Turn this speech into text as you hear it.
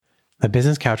The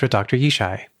Business Couch with Dr.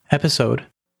 Yishai, episode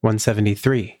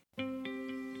 173.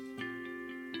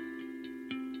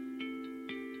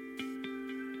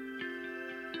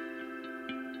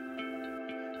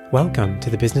 Welcome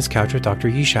to the Business Couch with Dr.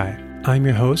 Yishai. I'm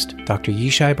your host, Dr.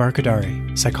 Yishai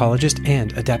Barkadari, psychologist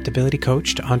and adaptability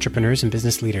coach to entrepreneurs and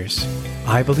business leaders.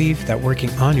 I believe that working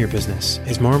on your business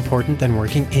is more important than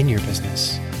working in your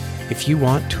business. If you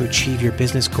want to achieve your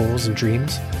business goals and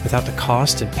dreams without the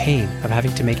cost and pain of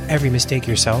having to make every mistake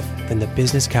yourself, then the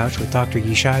Business Couch with Dr.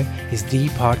 Yishai is the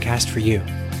podcast for you.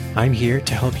 I'm here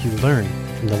to help you learn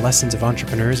from the lessons of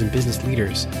entrepreneurs and business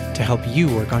leaders to help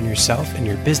you work on yourself and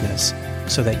your business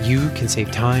so that you can save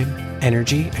time,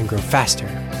 energy, and grow faster.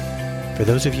 For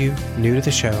those of you new to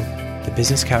the show, the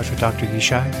Business Couch with Dr.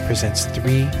 Yishai presents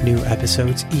 3 new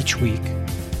episodes each week.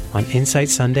 On Insight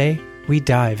Sunday, we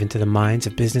dive into the minds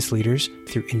of business leaders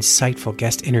through insightful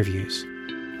guest interviews.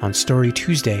 On Story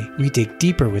Tuesday, we dig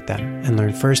deeper with them and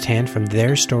learn firsthand from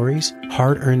their stories,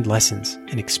 hard-earned lessons,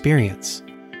 and experience.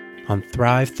 On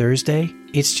Thrive Thursday,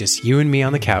 it's just you and me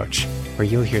on the couch, where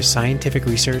you'll hear scientific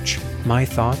research, my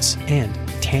thoughts, and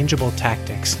tangible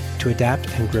tactics to adapt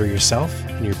and grow yourself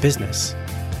and your business.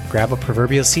 Grab a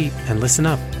proverbial seat and listen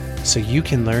up so you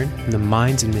can learn from the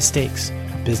minds and mistakes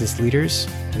of business leaders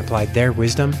and apply their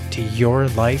wisdom to your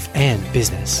life and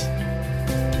business.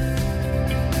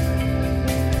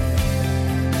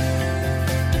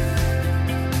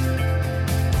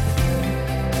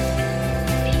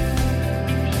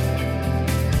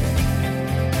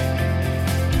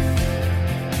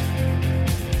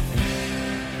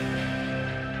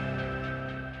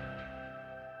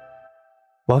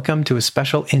 Welcome to a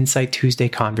special Insight Tuesday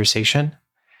conversation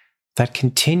that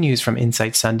continues from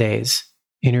Insight Sunday's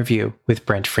interview with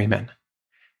Brent Freeman.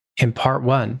 In part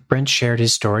 1, Brent shared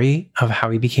his story of how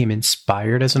he became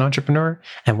inspired as an entrepreneur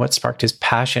and what sparked his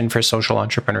passion for social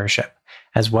entrepreneurship,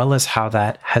 as well as how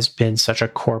that has been such a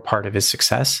core part of his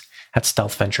success at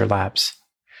Stealth Venture Labs.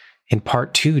 In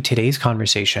part 2, today's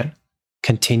conversation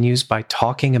continues by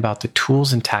talking about the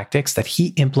tools and tactics that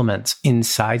he implements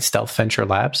inside Stealth Venture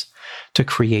Labs to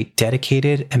create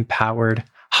dedicated, empowered,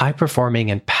 high-performing,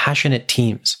 and passionate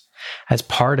teams as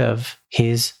part of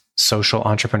his social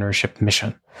entrepreneurship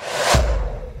mission.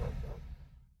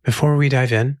 Before we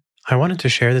dive in, I wanted to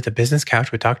share that the Business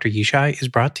Couch with Dr. Yishai is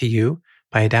brought to you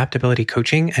by Adaptability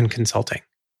Coaching and Consulting.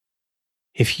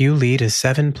 If you lead a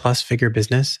 7+ figure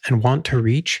business and want to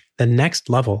reach the next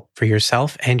level for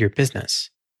yourself and your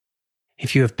business,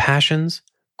 if you have passions,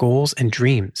 goals, and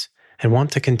dreams and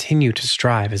want to continue to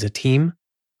strive as a team,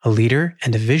 a leader,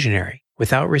 and a visionary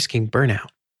without risking burnout,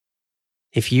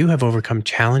 if you have overcome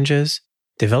challenges,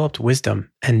 developed wisdom,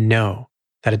 and know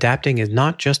that adapting is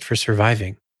not just for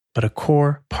surviving, but a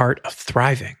core part of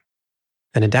thriving,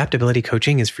 then adaptability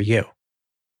coaching is for you.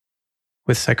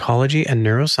 With psychology and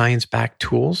neuroscience-backed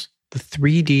tools, the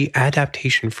 3D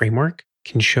adaptation framework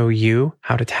can show you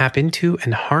how to tap into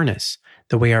and harness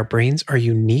the way our brains are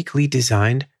uniquely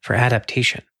designed for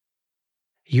adaptation.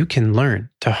 You can learn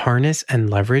to harness and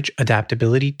leverage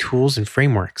adaptability tools and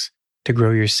frameworks to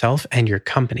grow yourself and your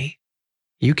company.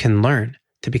 You can learn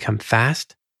to become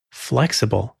fast,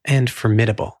 flexible, and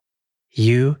formidable.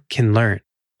 You can learn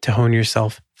to hone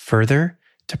yourself further,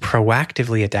 to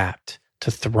proactively adapt,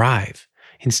 to thrive,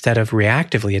 instead of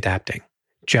reactively adapting,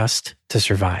 just to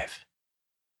survive.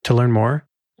 To learn more,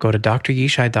 go to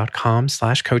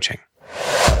dryishai.com/coaching.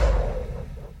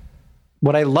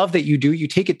 What I love that you do, you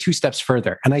take it 2 steps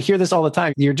further. And I hear this all the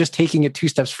time. You're just taking it 2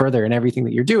 steps further in everything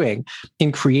that you're doing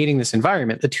in creating this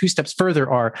environment. The 2 steps further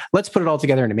are, let's put it all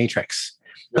together in a matrix.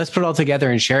 Let's put it all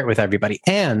together and share it with everybody.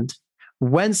 And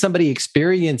when somebody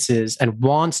experiences and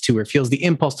wants to or feels the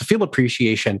impulse to feel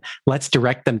appreciation, let's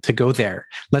direct them to go there.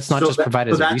 Let's not provide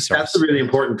as a resource. That's a really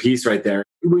important piece right there.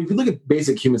 If you look at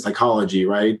basic human psychology,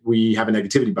 right, we have a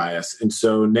negativity bias. And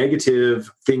so negative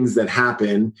things that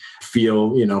happen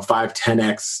feel,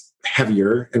 5-10x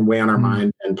heavier and weigh on our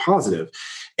mind than positive.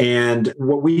 And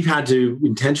what we've had to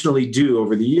intentionally do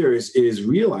over the years is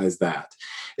realize that.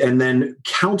 And then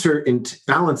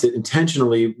balance it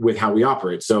intentionally with how we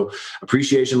operate. So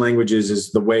appreciation languages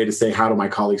is the way to say, how do my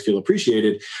colleagues feel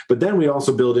appreciated? But then we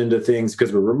also build into things,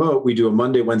 because we're remote, we do a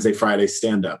Monday, Wednesday, Friday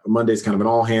stand-up. Monday is kind of an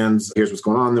all hands, here's what's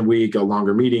going on in the week, a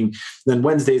longer meeting. Then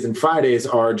Wednesdays and Fridays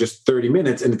are just 30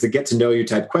 minutes and it's a get to know you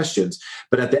type questions.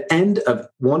 But at the end of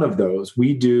one of those,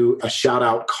 we do a shout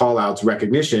out, call outs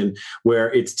recognition,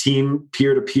 where it's team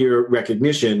peer-to-peer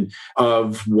recognition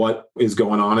of what is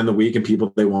going on in the week and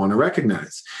people they want to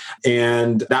recognize.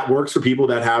 And that works for people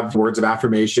that have words of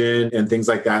affirmation and things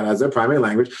like that as their primary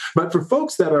language. But for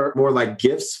folks that are more like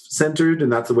gifts centered,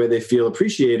 and that's the way they feel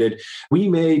appreciated, we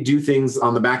may do things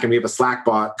on the back end. We have a Slack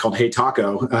bot called Hey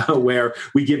Taco, where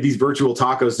we give these virtual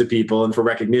tacos to people and for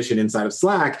recognition inside of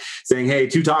Slack, saying, hey,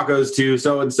 2 tacos to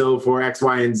so-and-so for X,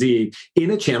 Y, and Z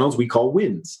in a channels we call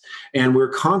wins. And we're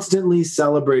constantly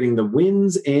celebrating the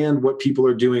wins and what people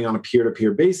are doing on a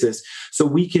peer-to-peer basis so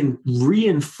we can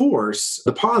reinforce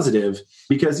the positive.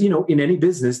 Because, in any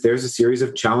business, there's a series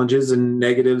of challenges and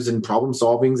negatives and problem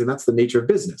solvings, and that's the nature of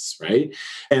business, right?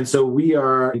 And so we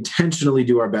are intentionally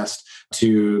do our best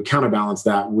to counterbalance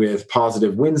that with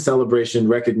positive win celebration,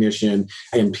 recognition,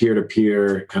 and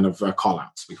peer-to-peer kind of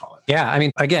call-outs, we call it. Yeah. I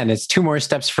mean, again, it's 2 more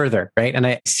steps further, right? And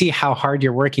I see how hard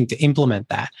you're working to implement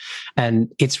that. And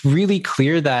it's really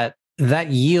clear that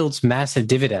yields massive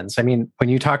dividends. I mean, when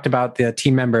you talked about the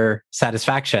team member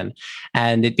satisfaction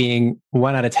and it being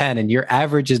 1 out of 10 and your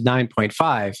average is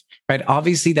 9.5, right?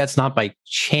 Obviously, that's not by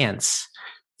chance.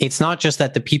 It's not just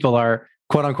that the people are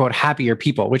quote unquote happier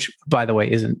people, which by the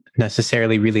way, isn't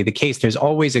necessarily really the case. There's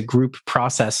always a group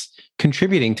process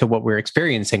contributing to what we're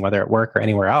experiencing, whether at work or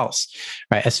anywhere else,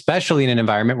 right? Especially in an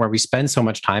environment where we spend so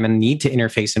much time and need to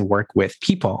interface and work with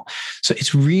people. So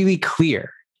it's really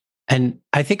clear. And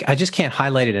I think I just can't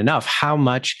highlight it enough how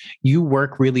much you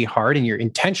work really hard and you're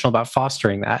intentional about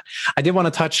fostering that. I did want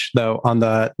to touch, though, on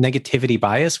the negativity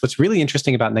bias. What's really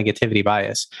interesting about negativity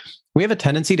bias, we have a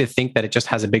tendency to think that it just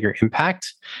has a bigger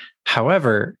impact.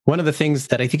 However, one of the things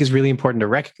that I think is really important to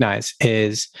recognize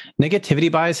is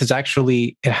negativity bias is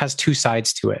actually, it has 2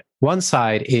 sides to it. One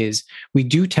side is we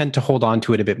do tend to hold on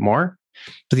to it a bit more.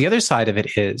 But the other side of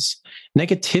it is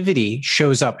negativity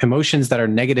shows up emotions that are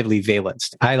negatively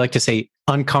valenced. I like to say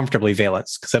uncomfortably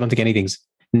valenced because I don't think anything's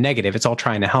negative. It's all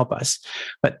trying to help us.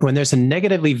 But when there's a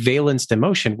negatively valenced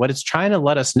emotion, what it's trying to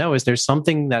let us know is there's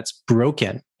something that's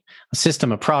broken, a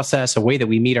system, a process, a way that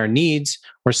we meet our needs,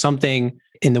 or something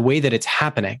in the way that it's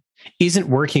happening isn't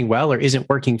working well or isn't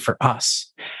working for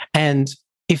us. And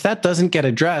if that doesn't get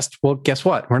addressed, well, guess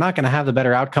what? We're not going to have the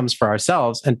better outcomes for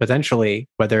ourselves and potentially,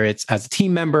 whether it's as a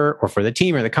team member or for the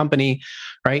team or the company,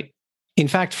 right? In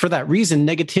fact, for that reason,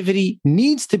 negativity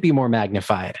needs to be more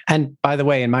magnified. And by the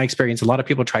way, in my experience, a lot of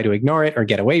people try to ignore it or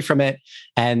get away from it.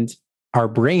 And our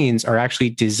brains are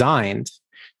actually designed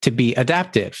to be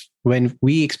adaptive. When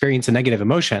we experience a negative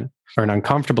emotion or an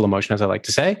uncomfortable emotion, as I like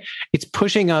to say, it's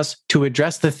pushing us to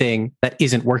address the thing that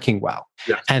isn't working well.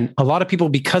 Yes. And a lot of people,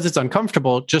 because it's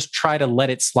uncomfortable, just try to let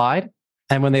it slide.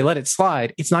 And when they let it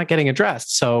slide, it's not getting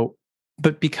addressed. So,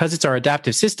 but because it's our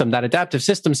adaptive system, that adaptive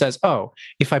system says, oh,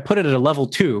 if I put it at a level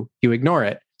 2, you ignore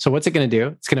it. So what's it going to do?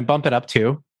 It's going to bump it up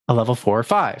to a level 4 or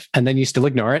 5. And then you still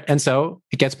ignore it. And so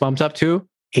it gets bumped up to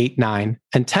 8, 9,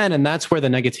 and 10. And that's where the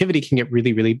negativity can get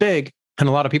really, really big. And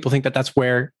a lot of people think that that's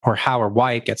where or how or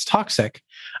why it gets toxic.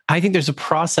 I think there's a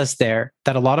process there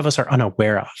that a lot of us are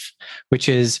unaware of, which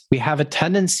is we have a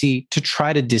tendency to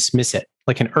try to dismiss it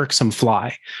like an irksome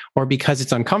fly, or because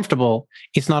it's uncomfortable,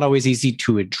 it's not always easy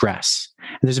to address.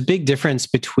 And there's a big difference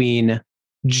between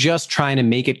just trying to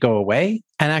make it go away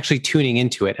and actually tuning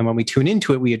into it. And when we tune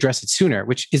into it, we address it sooner,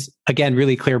 which is, again,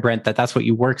 really clear, Brent, that that's what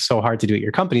you work so hard to do at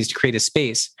your companies, to create a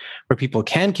space where people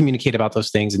can communicate about those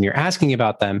things and you're asking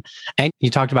about them. And you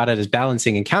talked about it as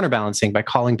balancing and counterbalancing by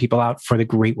calling people out for the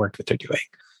great work that they're doing.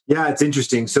 Yeah, it's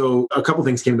interesting. So a couple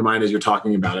things came to mind as you're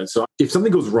talking about it. So if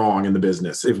something goes wrong in the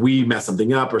business, if we mess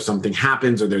something up or something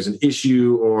happens or there's an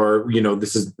issue or,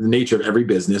 this is the nature of every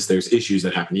business, there's issues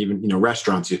that happen. Even,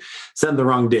 restaurants, you send the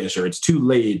wrong dish or it's too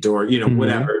late or,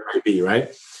 whatever it might be, right?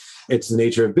 It's the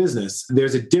nature of business.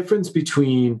 There's a difference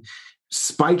between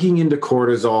spiking into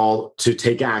cortisol to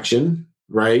take action,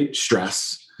 right?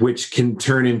 Stress, which can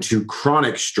turn into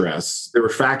chronic stress. The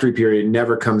refractory period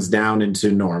never comes down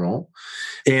into normal.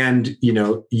 And,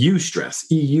 eustress,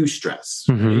 EU stress,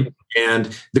 right?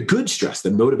 And the good stress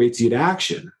that motivates you to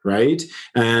action, right?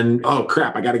 And, oh,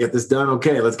 crap, I got to get this done.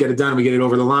 Okay, let's get it done. We get it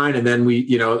over the line. And then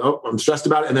we, I'm stressed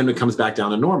about it. And then it comes back down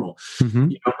to normal.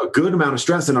 A good amount of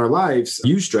stress in our lives,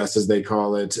 eustress, as they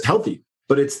call it, healthy.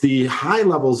 But it's the high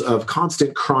levels of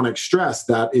constant chronic stress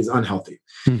that is unhealthy.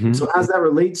 So as that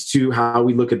relates to how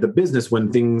we look at the business,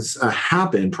 when things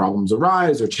happen, problems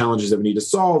arise or challenges that we need to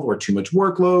solve or too much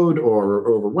workload or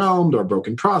overwhelmed or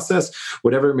broken process,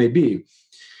 whatever it may be.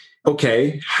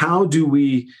 Okay, how do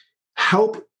we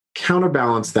help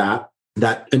counterbalance that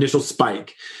initial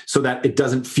spike so that it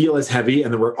doesn't feel as heavy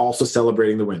and then we're also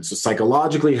celebrating the win? So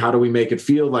psychologically, how do we make it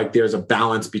feel like there's a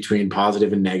balance between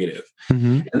positive and negative?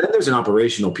 And then there's an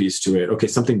operational piece to it. Okay,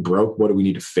 something broke. What do we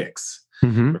need to fix?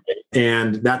 Right?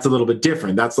 And that's a little bit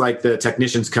different. That's like the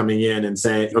technicians coming in and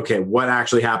saying, okay, what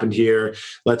actually happened here?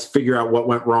 Let's figure out what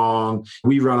went wrong.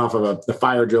 We run off of the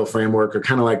fire drill framework, or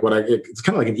kind of like it's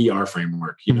kind of like an ER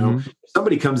framework. You know, if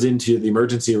somebody comes into the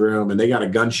emergency room and they got a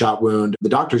gunshot wound, the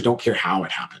doctors don't care how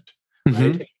it happened,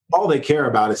 right? All they care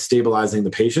about is stabilizing the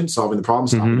patient, solving the problem,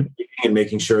 stopping the bleeding, and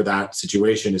making sure that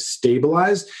situation is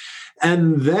stabilized.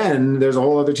 And then there's a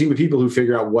whole other team of people who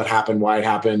figure out what happened, why it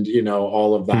happened,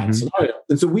 all of that scenario.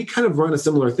 And so we kind of run a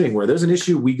similar thing where there's an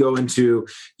issue, we go into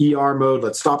ER mode,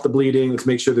 let's stop the bleeding, let's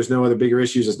make sure there's no other bigger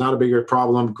issues, it's not a bigger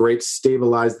problem, great,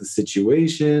 stabilize the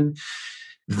situation.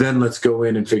 Then let's go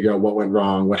in and figure out what went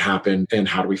wrong, what happened, and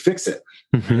how do we fix it.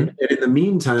 And in the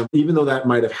meantime, even though that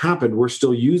might have happened, we're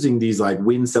still using these like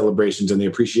win celebrations and the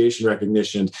appreciation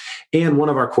recognition. And one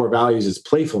of our core values is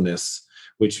playfulness,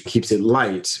 which keeps it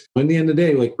light. At the end of the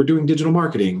day, like, we're doing digital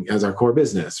marketing as our core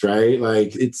business, right?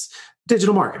 Like, it's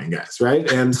digital marketing, guys,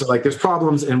 right? And so like there's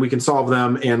problems and we can solve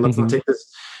them. And let's not take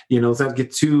this, let's not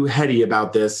get too heady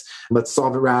about this. Let's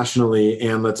solve it rationally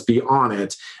and let's be on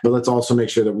it. But let's also make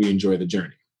sure that we enjoy the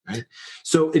journey. Right.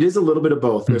 So it is a little bit of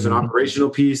both. There's an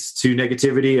operational piece to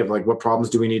negativity of like, what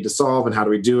problems do we need to solve and how do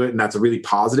we do it? And that's a really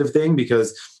positive thing,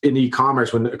 because in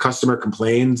e-commerce, when a customer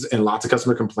complains, and lots of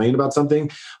customers complain about something,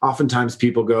 oftentimes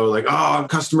people go like, oh,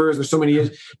 customers, there's so many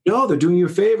issues. No, they're doing you a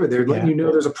favor. They're letting you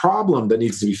know there's a problem that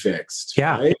needs to be fixed.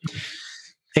 Yeah. Right?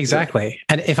 Exactly.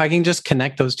 And if I can just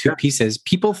connect those two pieces,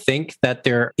 people think that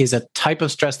there is a type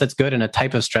of stress that's good and a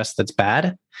type of stress that's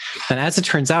bad. And as it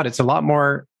turns out, it's a lot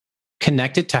more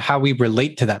connected to how we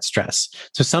relate to that stress.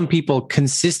 So some people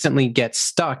consistently get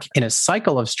stuck in a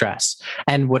cycle of stress.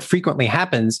 And what frequently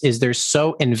happens is they're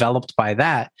so enveloped by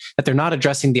that they're not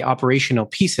addressing the operational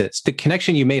pieces. The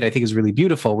connection you made, I think, is really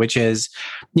beautiful, which is,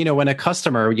 when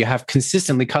you have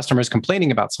consistently customers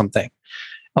complaining about something,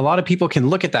 a lot of people can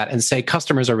look at that and say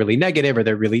customers are really negative or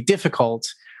they're really difficult.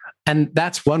 And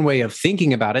that's one way of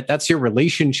thinking about it. That's your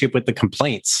relationship with the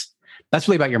complaints. That's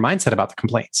really about your mindset about the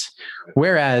complaints.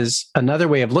 Whereas another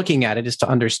way of looking at it is to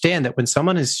understand that when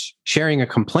someone is sharing a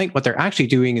complaint, what they're actually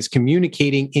doing is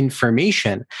communicating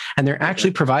information, and they're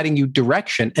actually providing you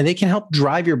direction, and they can help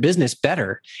drive your business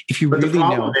better if you really know. The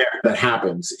problem there that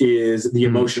happens is the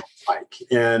emotional spike,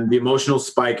 and the emotional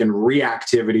spike and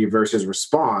reactivity versus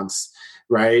response.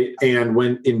 Right. And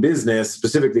when in business,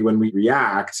 specifically when we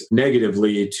react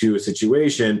negatively to a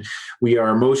situation, we are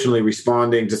emotionally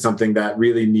responding to something that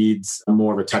really needs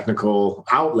more of a technical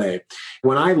outlay.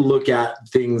 When I look at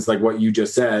things like what you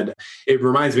just said, it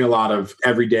reminds me a lot of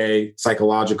everyday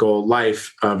psychological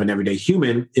life of an everyday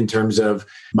human in terms of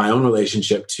my own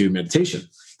relationship to meditation.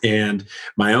 And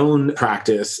my own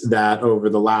practice that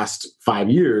over the last 5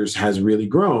 years has really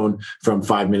grown from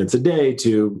 5 minutes a day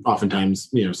to oftentimes,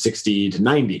 60 to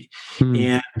 90.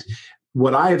 And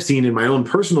what I have seen in my own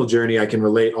personal journey, I can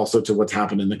relate also to what's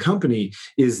happened in the company,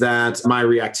 is that my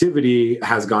reactivity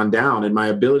has gone down, and my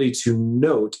ability to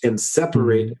note and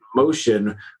separate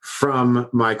emotion from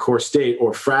my core state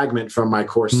or fragment from my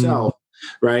core self,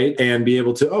 right? And be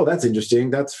able to, oh, that's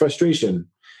interesting. That's frustration.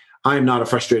 I'm not a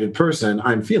frustrated person.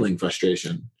 I'm feeling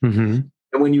frustration. And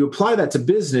when you apply that to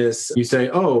business, you say,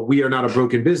 oh, we are not a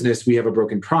broken business. We have a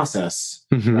broken process,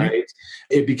 right?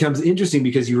 It becomes interesting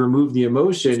because you remove the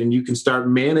emotion and you can start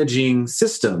managing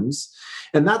systems.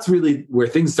 And that's really where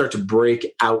things start to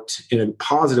break out in a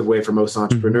positive way for most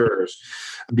entrepreneurs,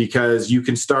 because you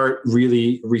can start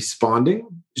really responding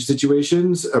to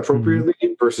situations appropriately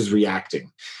versus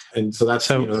reacting. And so that's,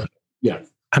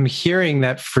 I'm hearing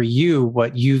that for you,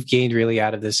 what you've gained really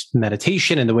out of this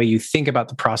meditation and the way you think about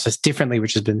the process differently,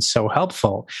 which has been so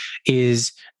helpful,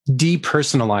 is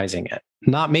depersonalizing it,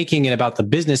 not making it about the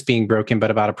business being broken, but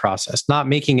about a process, not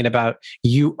making it about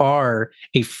you are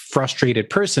a frustrated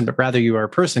person, but rather you are a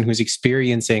person who's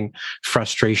experiencing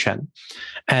frustration,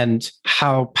 and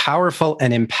how powerful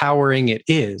and empowering it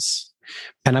is.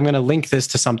 And I'm going to link this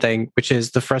to something, which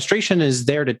is the frustration is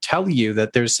there to tell you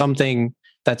that there's something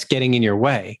that's getting in your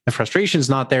way. The frustration is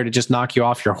not there to just knock you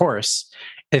off your horse.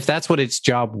 If that's what its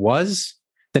job was,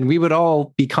 then we would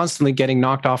all be constantly getting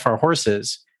knocked off our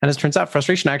horses. And as it turns out,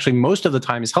 frustration actually most of the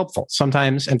time is helpful.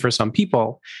 Sometimes, and for some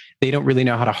people, they don't really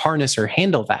know how to harness or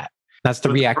handle that. That's the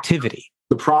reactivity.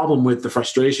 The problem with the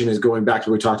frustration is going back to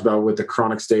what we talked about with the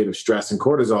chronic state of stress and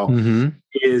cortisol,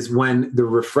 is when the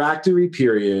refractory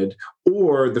period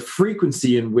or the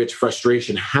frequency in which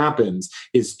frustration happens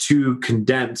is too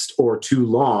condensed or too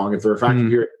long. If the refractory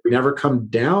period, we never come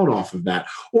down off of that,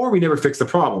 or we never fix the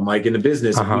problem. Like in the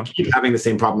business, if we keep having the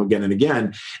same problem again and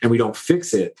again, and we don't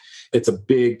fix it, it's a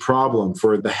big problem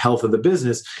for the health of the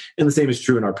business. And the same is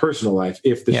true in our personal life.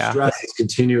 If the stress is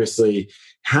continuously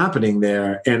happening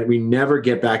there. And we never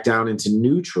get back down into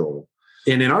neutral.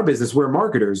 And in our business, we're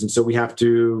marketers. And so we have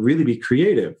to really be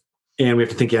creative and we have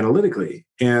to think analytically.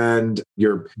 And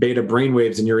your beta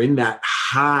brainwaves and you're in that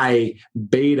high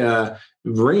beta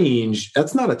range,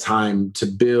 that's not a time to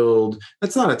build.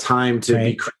 That's not a time to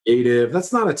be creative.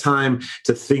 That's not a time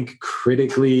to think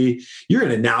critically. You're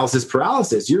in analysis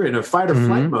paralysis. You're in a fight or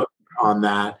flight mode on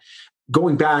that.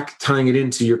 Going back, tying it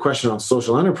into your question on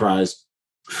social enterprise,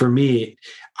 for me,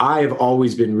 I have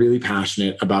always been really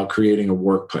passionate about creating a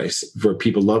workplace where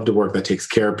people love to work, that takes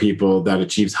care of people, that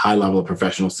achieves high level of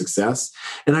professional success.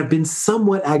 And I've been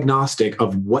somewhat agnostic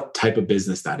of what type of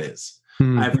business that is.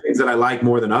 I have things that I like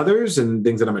more than others and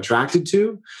things that I'm attracted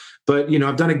to. But,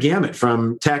 I've done a gamut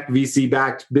from tech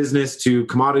VC-backed business to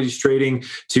commodities trading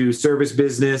to service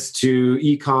business to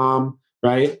e-com,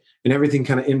 right? And everything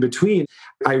kind of in between.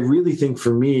 I really think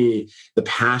for me, the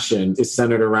passion is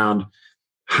centered around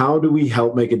how do we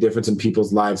help make a difference in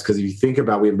people's lives? Because if you think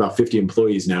about, we have about 50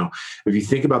 employees now. If you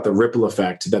think about the ripple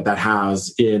effect that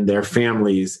has in their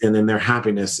families and in their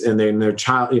happiness and in their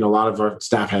child, a lot of our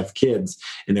staff have kids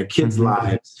and their kids'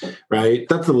 lives, right?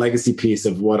 That's the legacy piece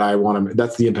of what I want to,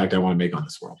 that's the impact I want to make on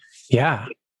this world. Yeah.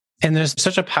 And there's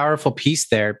such a powerful piece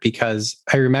there because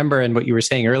I remember, and what you were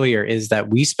saying earlier is that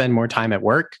we spend more time at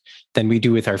work than we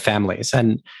do with our families.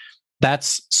 And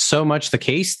that's so much the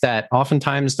case that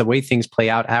oftentimes the way things play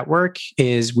out at work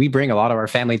is we bring a lot of our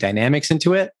family dynamics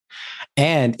into it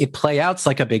and it play outs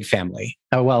like a big family.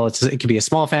 Well, it could be a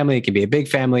small family, it can be a big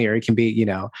family, or it can be,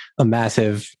 a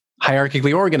massive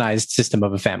hierarchically organized system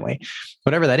of a family.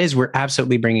 Whatever that is, we're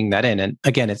absolutely bringing that in. And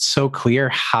again, it's so clear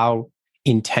how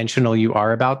intentional you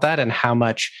are about that and how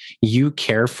much you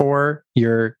care for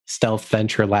your Stealth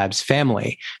Venture Labs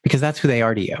family, because that's who they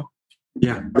are to you.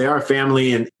 Yeah, they are a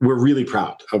family and we're really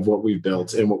proud of what we've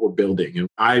built and what we're building. And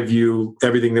I view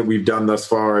everything that we've done thus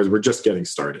far as we're just getting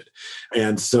started.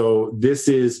 And so this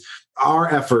is our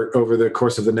effort over the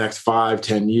course of the next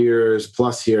 5-10 years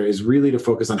plus here is really to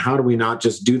focus on how do we not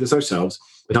just do this ourselves,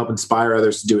 but help inspire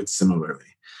others to do it similarly.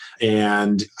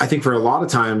 And I think for a lot of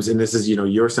times, and this is,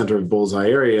 your center of bullseye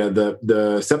area,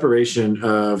 the separation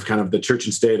of kind of the church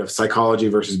and state of psychology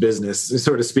versus business,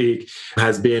 so to speak,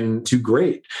 has been too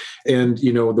great. And,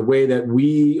 the way that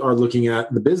we are looking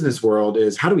at the business world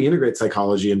is how do we integrate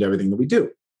psychology into everything that we do?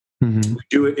 We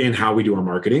do it in how we do our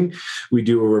marketing. We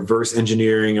do a reverse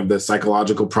engineering of the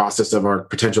psychological process of our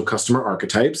potential customer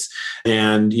archetypes.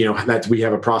 And, that we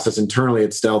have a process internally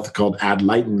at Stealth called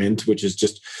Adlightenment, which is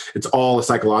it's all a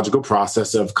psychological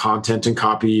process of content and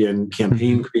copy and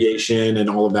campaign creation and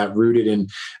all of that rooted in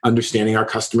understanding our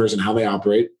customers and how they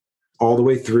operate, all the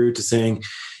way through to saying,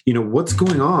 what's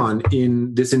going on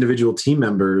in this individual team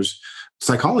member's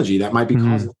psychology that might be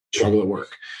causing struggle at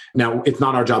work. Now, it's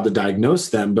not our job to diagnose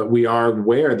them, but we are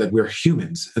aware that we're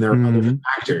humans and there are other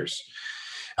factors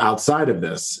outside of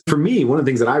this. For me, one of the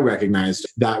things that I recognized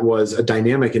that was a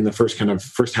dynamic in the first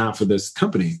half of this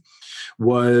company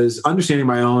was understanding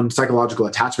my own psychological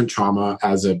attachment trauma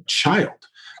as a child.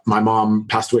 My mom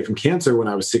passed away from cancer when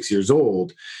I was 6 years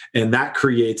old. And that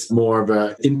creates more of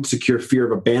an insecure fear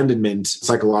of abandonment,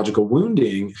 psychological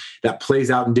wounding that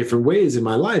plays out in different ways in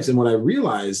my life. And what I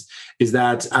realized is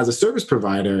that as a service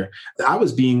provider, I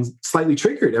was being slightly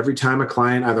triggered every time a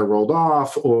client either rolled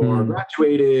off or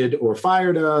graduated or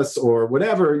fired us or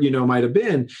whatever, might have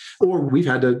been, or we've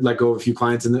had to let go of a few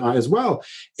clients as well.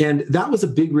 And that was a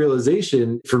big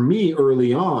realization for me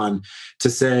early on to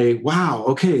say, wow,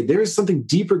 okay, there's something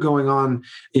deeper going on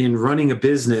in running a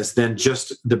business than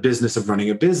just the business of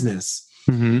running a business.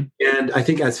 And I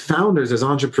think as founders, as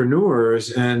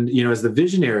entrepreneurs, and as the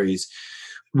visionaries,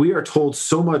 we are told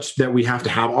so much that we have to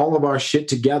have all of our shit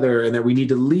together and that we need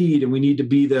to lead and we need to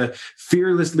be the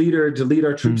fearless leader to lead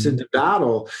our troops into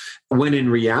battle. When in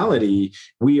reality,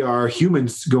 we are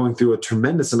humans going through a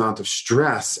tremendous amount of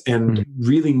stress and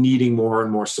really needing more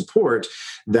and more support.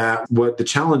 That what the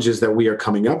challenges that we are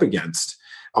coming up against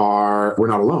are, we're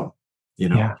not alone.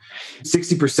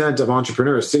 60% of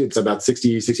entrepreneurs, it's about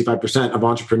 65% of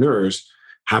entrepreneurs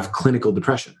have clinical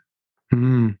depression.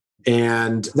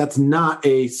 And that's not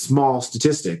a small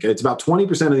statistic. It's about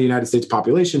 20% of the United States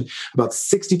population. About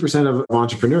 60% of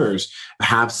entrepreneurs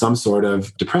have some sort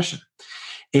of depression.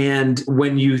 And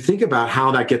when you think about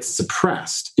how that gets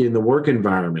suppressed in the work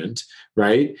environment,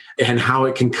 right, and how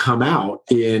it can come out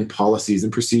in policies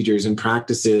and procedures and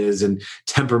practices and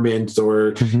temperaments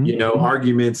or,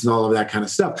 arguments and all of that kind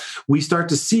of stuff, we start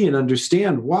to see and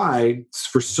understand why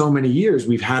for so many years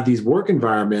we've had these work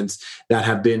environments that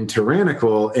have been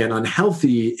tyrannical and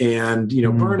unhealthy and,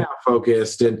 burnout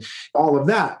focused and all of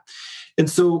that. And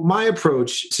so my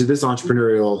approach to this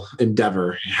entrepreneurial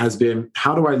endeavor has been,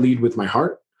 how do I lead with my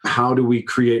heart? How do we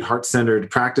create heart-centered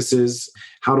practices?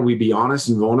 How do we be honest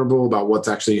and vulnerable about what's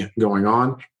actually going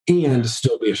on and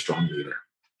still be a strong leader?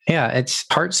 Yeah, it's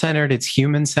heart-centered, it's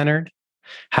human-centered.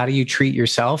 How do you treat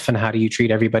yourself and how do you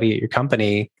treat everybody at your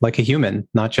company like a human,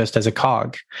 not just as a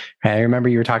cog? I remember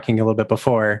you were talking a little bit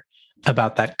before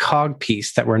about that cog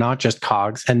piece, that we're not just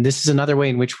cogs. And this is another way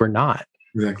in which we're not.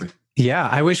 Exactly. Yeah,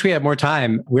 I wish we had more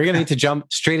time. We're going to need to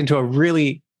jump straight into a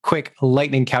really quick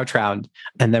lightning couch round,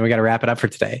 and then we got to wrap it up for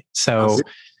today. So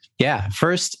yeah,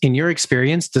 first, in your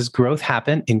experience, does growth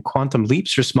happen in quantum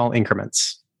leaps or small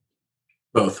increments?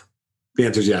 Both. The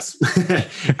answer is yes.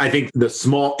 I think the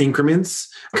small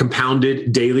increments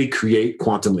compounded daily create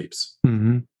quantum leaps.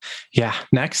 Mm-hmm. Yeah.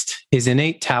 Next, is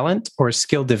innate talent or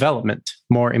skill development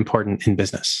more important in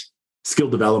business? Skill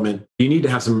development. You need to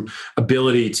have some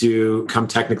ability to come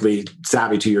technically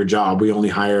savvy to your job. We only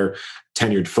hire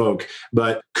tenured folk,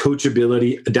 but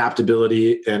coachability,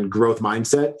 adaptability, and growth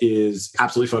mindset is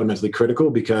absolutely fundamentally critical,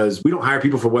 because we don't hire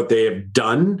people for what they have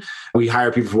done. We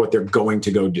hire people for what they're going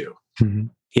to go do. Mm-hmm.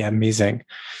 Yeah, amazing.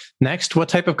 Next, what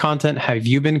type of content have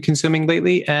you been consuming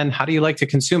lately, and how do you like to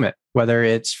consume it, whether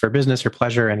it's for business or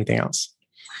pleasure or anything else?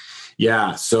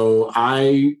 Yeah. So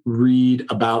I read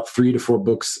about 3 to 4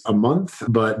 books a month,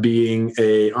 but being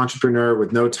an entrepreneur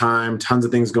with no time, tons of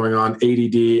things going on,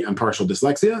 ADD and partial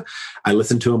dyslexia, I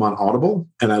listen to them on Audible,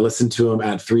 and I listen to them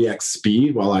at 3x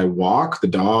speed while I walk the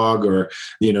dog or,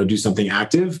 do something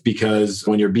active, because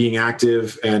when you're being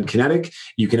active and kinetic,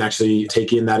 you can actually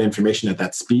take in that information at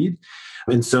that speed.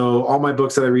 And so all my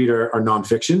books that I read are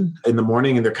nonfiction in the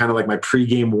morning, and they're kind of like my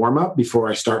pregame warm up before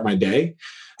I start my day.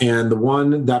 And the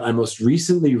one that I most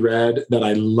recently read that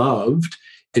I loved,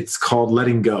 it's called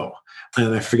Letting Go.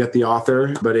 And I forget the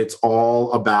author, but it's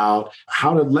all about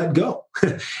how to let go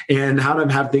and how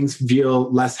to have things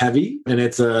feel less heavy. And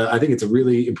I think it's a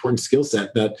really important skill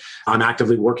set that I'm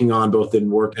actively working on, both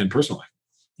in work and personal life.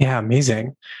 Yeah,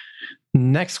 amazing.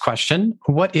 Next question.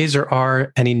 What is or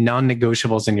are any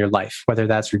non-negotiables in your life, whether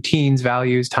that's routines,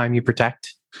 values, time you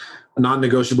protect? A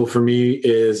non-negotiable for me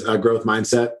is a growth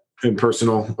mindset. In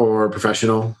personal or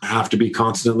professional, I have to be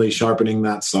constantly sharpening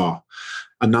that saw.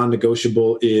 A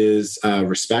non-negotiable is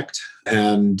respect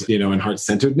and, and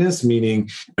heart-centeredness,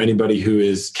 meaning anybody who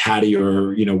is catty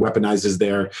or, weaponizes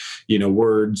their,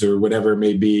 words or whatever it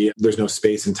may be, there's no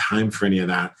space and time for any of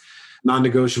that.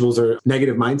 Non-negotiables are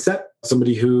negative mindset,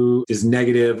 somebody who is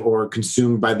negative or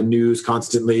consumed by the news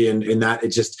constantly. And in that,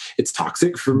 it's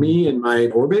toxic for me in my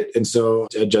orbit. And so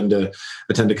I tend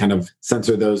to kind of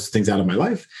censor those things out of my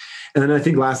life. And then I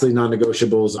think lastly,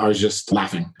 non-negotiables are just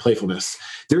laughing, playfulness.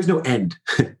 There is no end,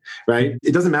 right?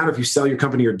 It doesn't matter if you sell your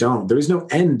company or don't. There is no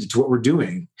end to what we're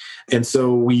doing. And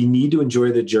so we need to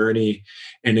enjoy the journey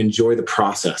and enjoy the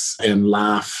process and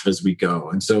laugh as we go.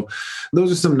 And so those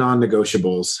are some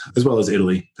non-negotiables, as well as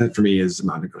Italy. That for me is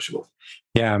non-negotiable.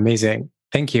 Yeah, amazing.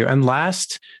 Thank you. And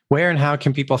last, where and how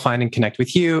can people find and connect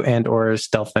with you and or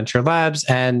Stealth Venture Labs?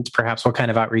 And perhaps what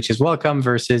kind of outreach is welcome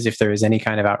versus if there is any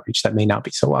kind of outreach that may not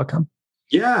be so welcome?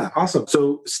 Yeah, awesome.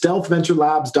 So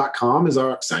stealthventurelabs.com is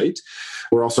our site.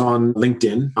 We're also on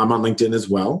LinkedIn. I'm on LinkedIn as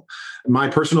well. My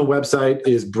personal website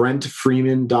is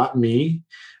brentfreeman.me.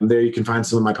 There you can find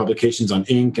some of my publications on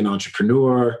Inc. and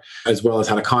Entrepreneur, as well as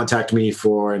how to contact me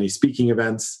for any speaking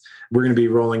events. We're going to be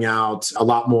rolling out a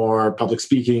lot more public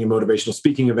speaking and motivational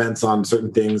speaking events on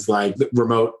certain things like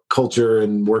remote culture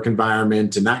and work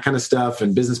environment and that kind of stuff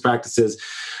and business practices,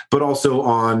 but also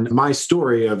on my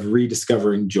story of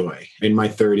rediscovering joy in my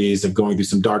 30s, of going through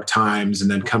some dark times and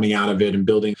then coming out of it and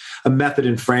building a method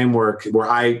and framework where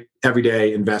I every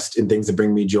day invest in things that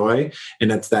bring me joy. And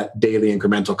that's that daily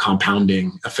incremental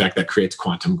compounding effect that creates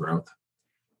quantum growth.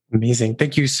 Amazing.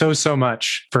 Thank you so, so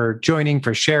much for joining,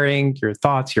 for sharing your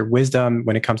thoughts, your wisdom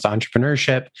when it comes to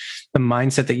entrepreneurship, the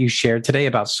mindset that you shared today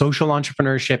about social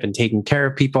entrepreneurship and taking care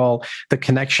of people, the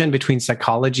connection between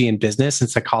psychology and business and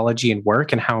psychology and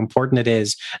work, and how important it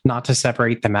is not to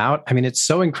separate them out. I mean, it's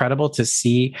so incredible to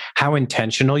see how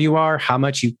intentional you are, how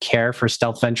much you care for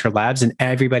Stealth Venture Labs and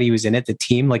everybody who's in it, the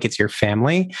team, like it's your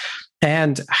family,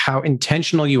 and how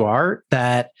intentional you are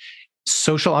that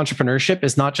social entrepreneurship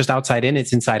is not just outside in,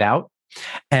 it's inside out.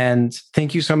 And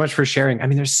thank you so much for sharing. I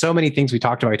mean, there's so many things we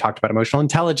talked about. We talked about emotional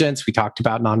intelligence. We talked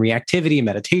about non-reactivity,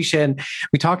 meditation.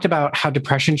 We talked about how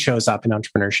depression shows up in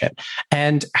entrepreneurship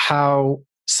and how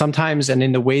sometimes, and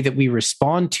in the way that we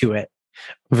respond to it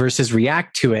versus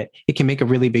react to it, it can make a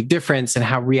really big difference, and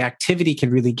how reactivity can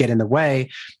really get in the way,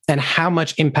 and how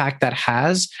much impact that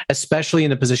has, especially in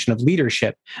the position of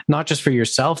leadership, not just for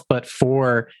yourself, but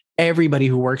for everybody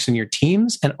who works in your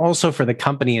teams and also for the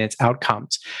company and its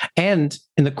outcomes, and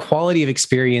in the quality of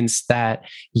experience that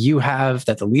you have,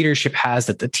 that the leadership has,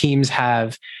 that the teams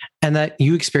have, and that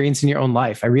you experience in your own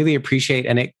life. I really appreciate,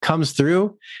 and it comes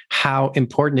through how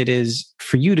important it is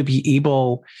for you to be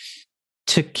able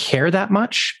to care that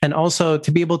much and also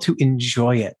to be able to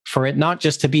enjoy it, for it not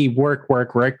just to be work,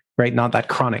 right? Not that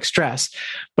chronic stress,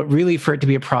 but really for it to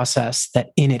be a process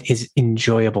that in it is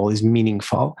enjoyable, is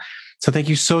meaningful. So thank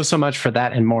you so much for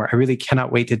that and more. I really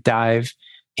cannot wait to dive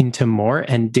into more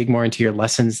and dig more into your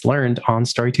lessons learned on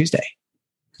Story Tuesday.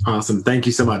 Awesome. Thank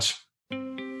you so much.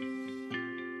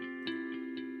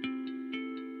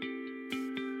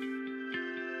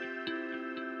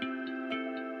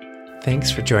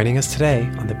 Thanks for joining us today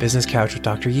on the Business Couch with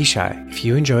Dr. Yishai. If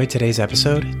you enjoyed today's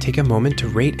episode, take a moment to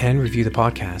rate and review the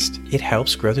podcast. It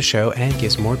helps grow the show and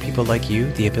gives more people like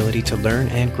you the ability to learn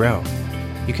and grow.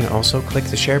 You can also click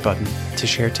the share button to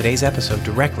share today's episode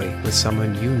directly with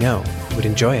someone you know who would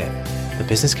enjoy it. The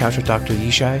Business Couch with Dr.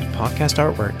 Yishai podcast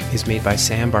artwork is made by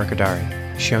Sam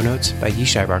Barkadari, show notes by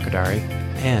Yishai Barkadari,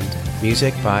 and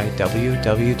music by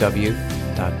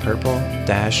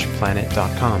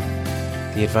www.purple-planet.com.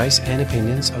 The advice and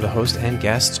opinions of the host and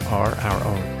guests are our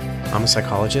own. I'm a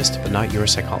psychologist, but not your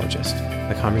psychologist.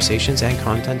 The conversations and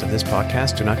content of this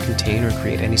podcast do not contain or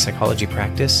create any psychology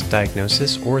practice,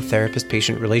 diagnosis, or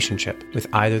therapist-patient relationship with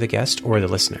either the guest or the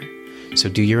listener. So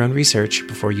do your own research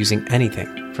before using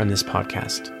anything from this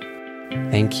podcast.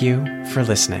 Thank you for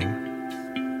listening.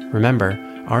 Remember,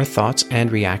 our thoughts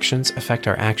and reactions affect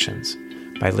our actions.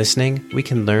 By listening, we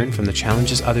can learn from the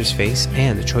challenges others face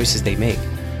and the choices they make,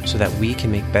 so that we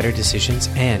can make better decisions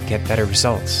and get better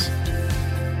results.